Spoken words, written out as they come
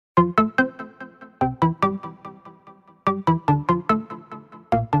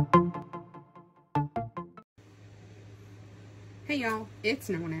It's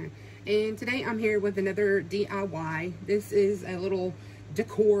Nona, and today I'm here with another DIY. This is a little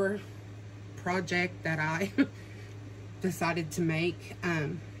decor project that I decided to make.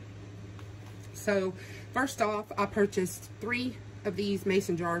 So first off, I purchased 3 of these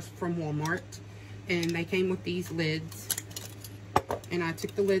mason jars from Walmart, and they came with these lids, and I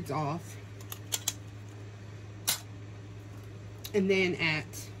took the lids off. And then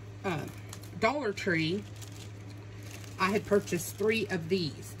at Dollar Tree, I had purchased 3 of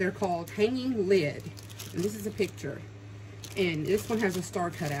these. They're called hanging lid, and this is a picture, and this one has a star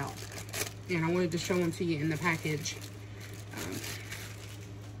cut out, and I wanted to show them to you in the package.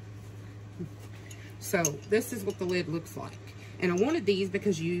 So this is what the lid looks like, and I wanted these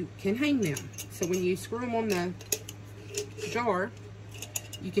because you can hang them. So when you screw them on the jar,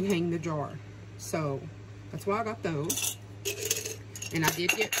 you can hang the jar. So that's why I got those, and I did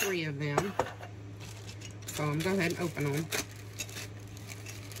get 3 of them. So I'm going to go ahead and open them.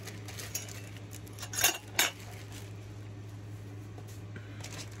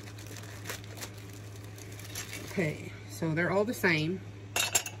 Okay, so they're all the same.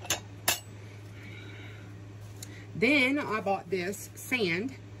 Then I bought this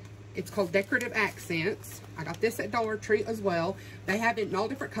sand. It's called Decorative Accents. I got this at Dollar Tree as well. They have it in all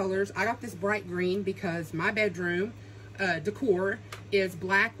different colors. I got this bright green because my bedroom decor is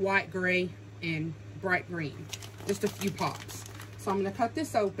black, white, gray, and bright green. Just a few pops. So I'm going to cut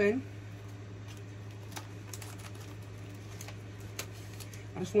this open.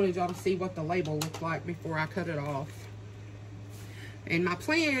 I just wanted y'all to see what the label looked like before I cut it off. And my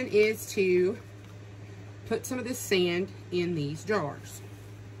plan is to put some of this sand in these jars.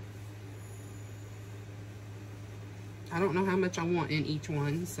 I don't know how much I want in each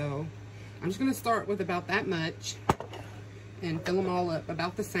one, so I'm just going to start with about that much and fill them all up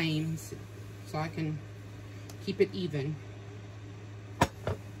about the same, so I can keep it even.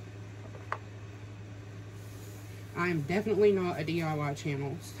 I am definitely not a DIY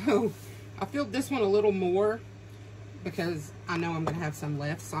channel, so I filled this one a little more because I know I'm going to have some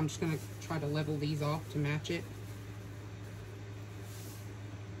left, so I'm just going to try to level these off to match it.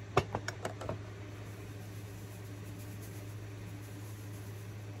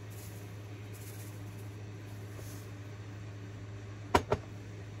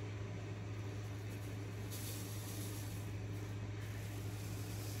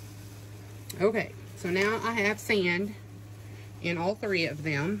 Okay, so now I have sand in all 3 of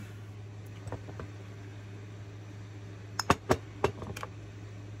them.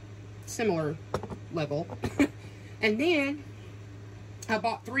 Similar level. And then I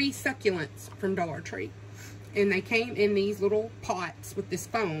bought 3 succulents from Dollar Tree. And they came in these little pots with this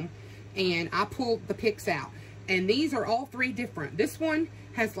foam. And I pulled the picks out. And these are all 3 different. This one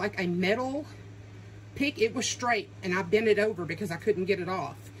has like a metal pick. It was straight, and I bent it over because I couldn't get it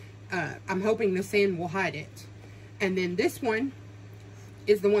off. I'm hoping the sand will hide it. And then this one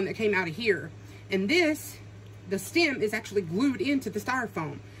is the one that came out of here. And this, the stem is actually glued into the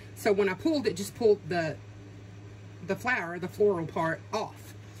styrofoam. So when I pulled it, just pulled the flower, the floral part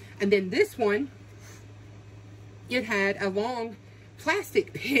off. And then this one, it had a long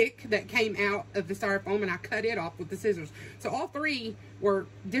plastic pick that came out of the styrofoam, and I cut it off with the scissors. So all 3 were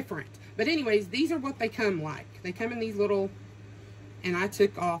different. But anyways, these are what they come like. They come in these little... And I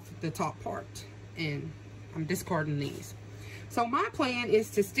took off the top part, and I'm discarding these. So my plan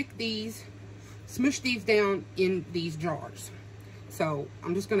is to stick these, smush these down in these jars. So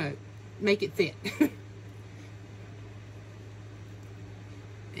I'm just going to make it fit.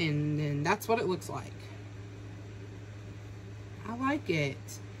 And then that's what it looks like. I like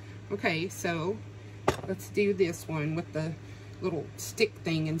it. Okay, so let's do this one with the little stick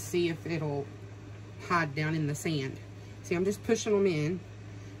thing and see if it'll hide down in the sand. See, I'm just pushing them in,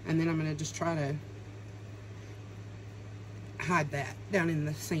 and then I'm going to just try to hide that down in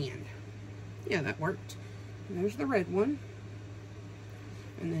the sand. Yeah, that worked. And there's the red one.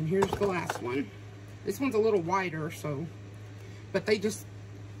 And then here's the last one. This one's a little wider, so, but they just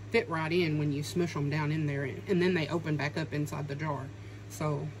fit right in when you smush them down in there, and then they open back up inside the jar.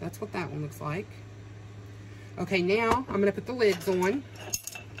 So that's what that one looks like. Okay, now I'm going to put the lids on.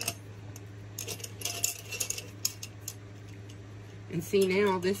 And see,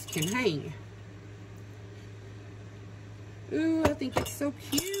 now this can hang. Ooh, I think it's so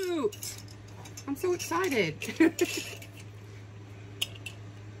cute. I'm so excited.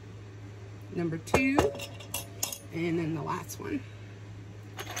 Number 2. And then the last one.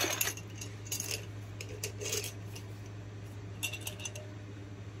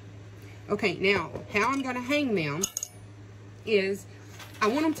 Okay, now, how I'm going to hang them is I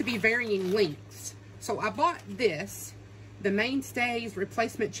want them to be varying lengths. So I bought this the mainstays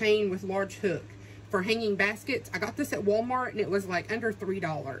replacement chain with large hook for hanging baskets. I got this at Walmart and it was like under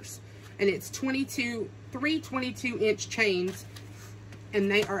 $3. And it's three 22-inch chains, and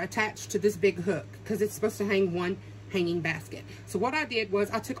they are attached to this big hook because it's supposed to hang one hanging basket. So what I did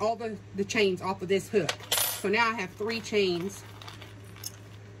was I took all the chains off of this hook. So now I have 3 chains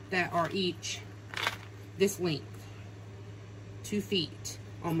that are each this length, 2 feet,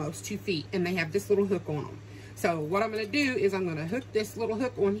 almost 2 feet, and they have this little hook on them. So what I'm going to do is I'm going to hook this little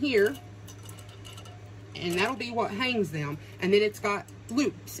hook on here, and that'll be what hangs them. And then it's got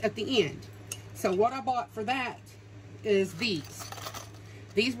loops at the end. So what I bought for that is these.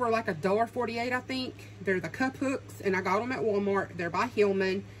 These were like $1.48, I think. They're the cup hooks, and I got them at Walmart. They're by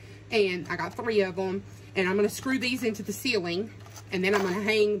Hillman, and I got 3 of them. And I'm going to screw these into the ceiling, and then I'm going to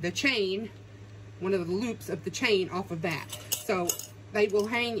hang the chain, one of the loops of the chain, off of that. So they will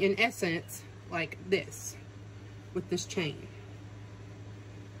hang in essence like this with this chain.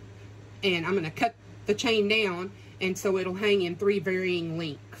 And I'm going to cut the chain down, and so it'll hang in 3 varying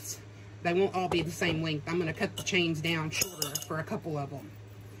lengths. They won't all be the same length. I'm going to cut the chains down shorter for a couple of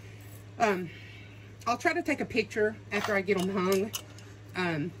them. I'll try to take a picture after I get them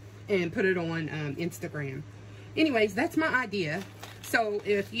hung and put it on Instagram. Anyways, that's my idea. So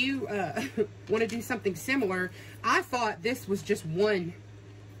if you want to do something similar, I thought this was just one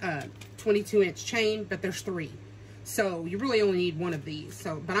 22-inch chain, but there's 3. So you really only need 1 of these.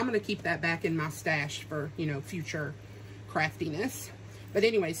 So, but I'm going to keep that back in my stash for, you know, future craftiness. But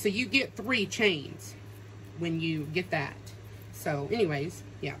anyway, so you get 3 chains when you get that. So anyways,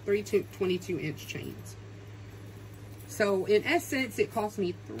 yeah, 3 22-inch chains. So in essence, it cost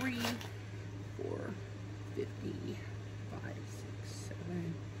me 3, 4, 50, 5, 6,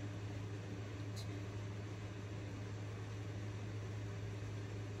 7, 8.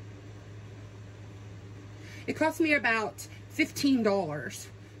 It cost me about $15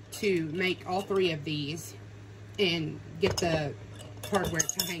 to make all 3 of these and get the hardware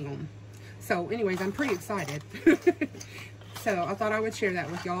to hang them. So anyways, I'm pretty excited. So I thought I would share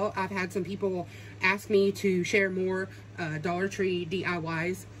that with y'all. I've had some people ask me to share more Dollar Tree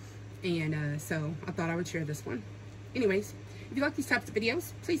DIYs, and so I thought I would share this one. Anyways, if you like these types of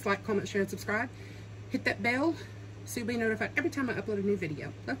videos, please like, comment, share, and subscribe. Hit that bell so you'll be notified every time I upload a new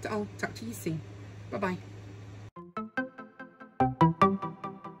video. Love to all. Talk to you soon. Bye-bye.